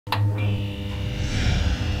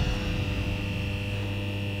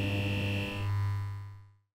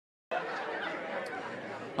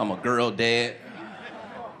I'm a girl dad.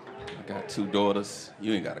 I got 2 daughters.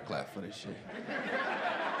 You ain't gotta clap for this shit.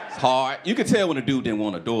 It's hard. You can tell when a dude didn't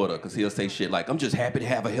want a daughter, because he'll say shit like, I'm just happy to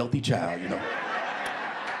have a healthy child, you know.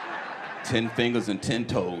 10 fingers and 10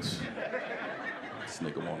 toes. This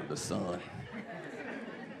nigga wanted a son.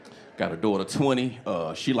 Got a daughter, 20.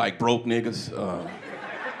 She like broke niggas.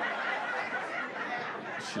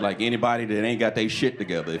 She like anybody that ain't got their shit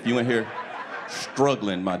together. If you in here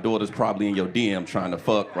struggling, my daughter's probably in your DM trying to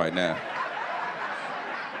fuck right now.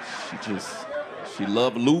 She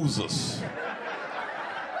love losers.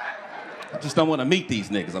 I just don't want to meet these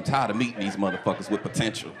niggas. I'm tired of meeting these motherfuckers with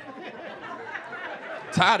potential.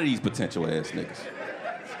 Tired of these potential ass niggas.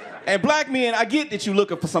 And black men, I get that you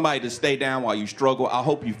looking for somebody to stay down while you struggle. I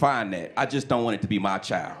hope you find that. I just don't want it to be my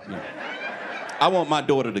child. You know? I want my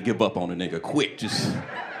daughter to give up on a nigga quick. Just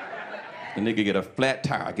the nigga get a flat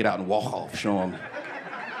tire, get out and walk off, show him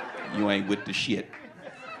you ain't with the shit.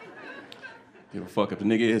 Give a fuck if the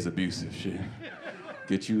nigga is abusive, shit.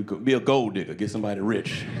 Get you, be a gold digger, get somebody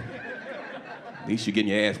rich. At least you're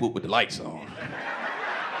getting your ass whooped with the lights on.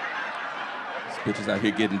 These bitches out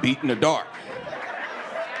here getting beat in the dark.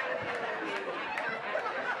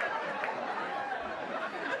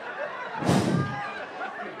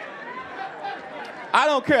 I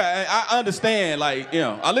don't care. I understand, like, you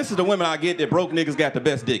know, I listen to women I get that broke niggas got the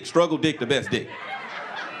best dick. Struggle dick, the best dick.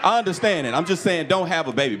 I understand it. I'm just saying, don't have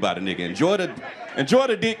a baby by the nigga. Enjoy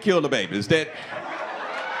the dick, kill the baby. It's that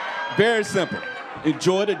very simple.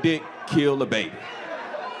 Enjoy the dick, kill the baby.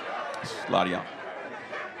 A lot of y'all.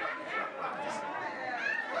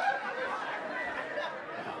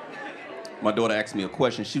 My daughter asked me a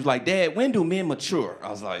question. She was like, Dad, when do men mature? I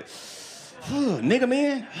was like, nigga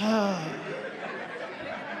men?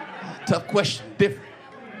 Tough question, different.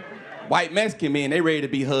 White Mexican men, they ready to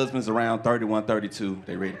be husbands around 31, 32.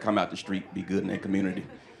 They ready to come out the street, be good in their community.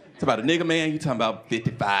 Talk about a nigga man, you talking about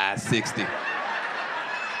 55, 60.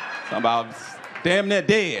 Talking about damn near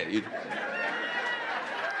dead.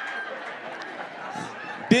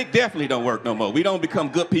 Dick definitely don't work no more. We don't become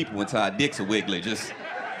good people until our dicks are wiggly. Just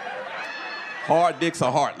hard dicks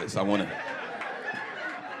are heartless. I wanna,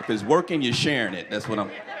 if it's working, you're sharing it. That's what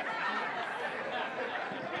I'm.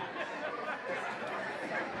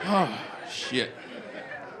 Oh, shit.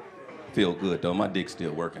 Feel good, though. My dick's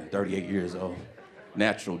still working. 38 years old.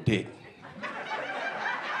 Natural dick.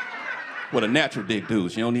 What a natural dick do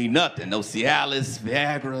is you don't need nothing. No Cialis,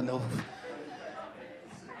 Viagra, no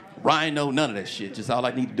Rhino, none of that shit. Just all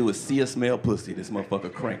I need to do is see or smell pussy. This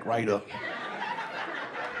motherfucker crank right up.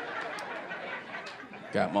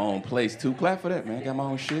 Got my own place, too. Clap for that, man. Got my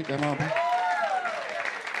own shit, got my own place.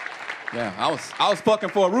 Yeah, I was fucking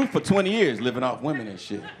for a roof for 20 years, living off women and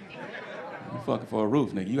shit. You fucking for a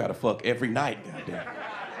roof, nigga. You gotta fuck every night, goddamn.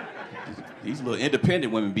 These little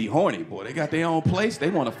independent women be horny, boy. They got their own place. They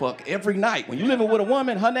wanna fuck every night. When you living with a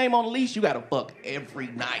woman, her name on the leash, you gotta fuck every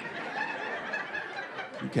night.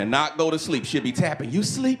 You cannot go to sleep. She'll be tapping. You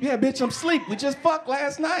sleep? Yeah, bitch, I'm asleep. We just fucked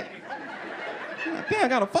last night. Damn, I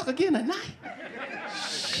gotta fuck again tonight.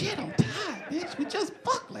 Shit, I'm tired, bitch. We just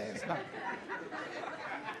fucked last night.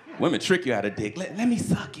 Women trick you out of dick. Let me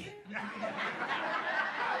suck it.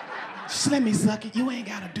 Just let me suck it. You ain't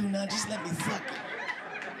gotta do nothing. Just let me suck it.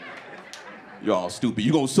 Y'all stupid.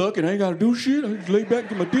 You gonna suck it? I ain't gotta do shit. I just lay back and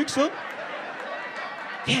get my dick sucked.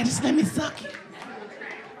 Yeah, just let me suck it.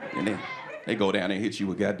 And then they go down and hit you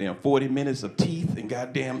with goddamn 40 minutes of teeth and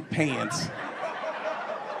goddamn pants.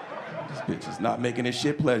 This bitch is not making this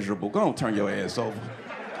shit pleasurable. Go on, turn your ass over.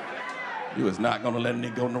 You is not gonna let a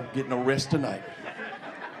nigga get no rest tonight.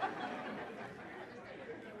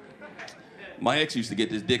 My ex used to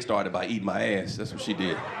get this dick started by eating my ass. That's what she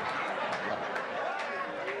did.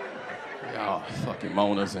 Y'all fucking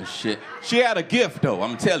moaners and shit. She had a gift, though.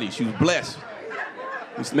 I'm telling you, she was blessed.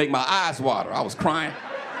 Used to make my eyes water. I was crying.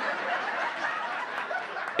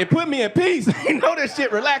 It put me in peace. You know that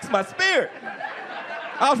shit relaxed my spirit.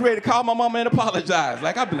 I was ready to call my mama and apologize.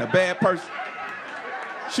 Like, I've been a bad person.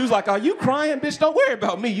 She was like, are you crying? Bitch, don't worry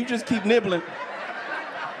about me. You just keep nibbling.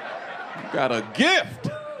 You got a gift.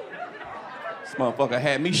 This motherfucker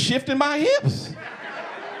had me shifting my hips.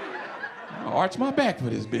 I arched my back for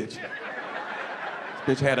this bitch. This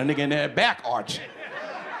bitch had a nigga in there back arching.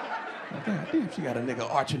 God damn, she got a nigga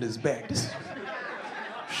arching his back. This is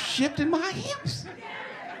shifting my hips.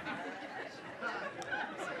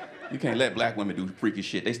 You can't let black women do freaky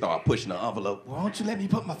shit. They start pushing the envelope. Why don't you let me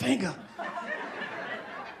put my finger?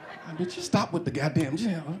 Bitch, you stop with the goddamn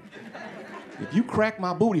jam. If you crack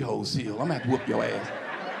my booty hole seal, I'm gonna have to whoop your ass.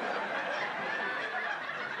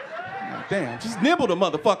 Damn, just nibble the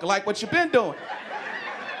motherfucker like what you been doing.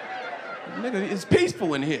 Nigga, it's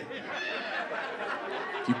peaceful in here.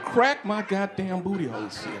 You crack my goddamn booty hole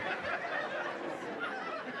shit.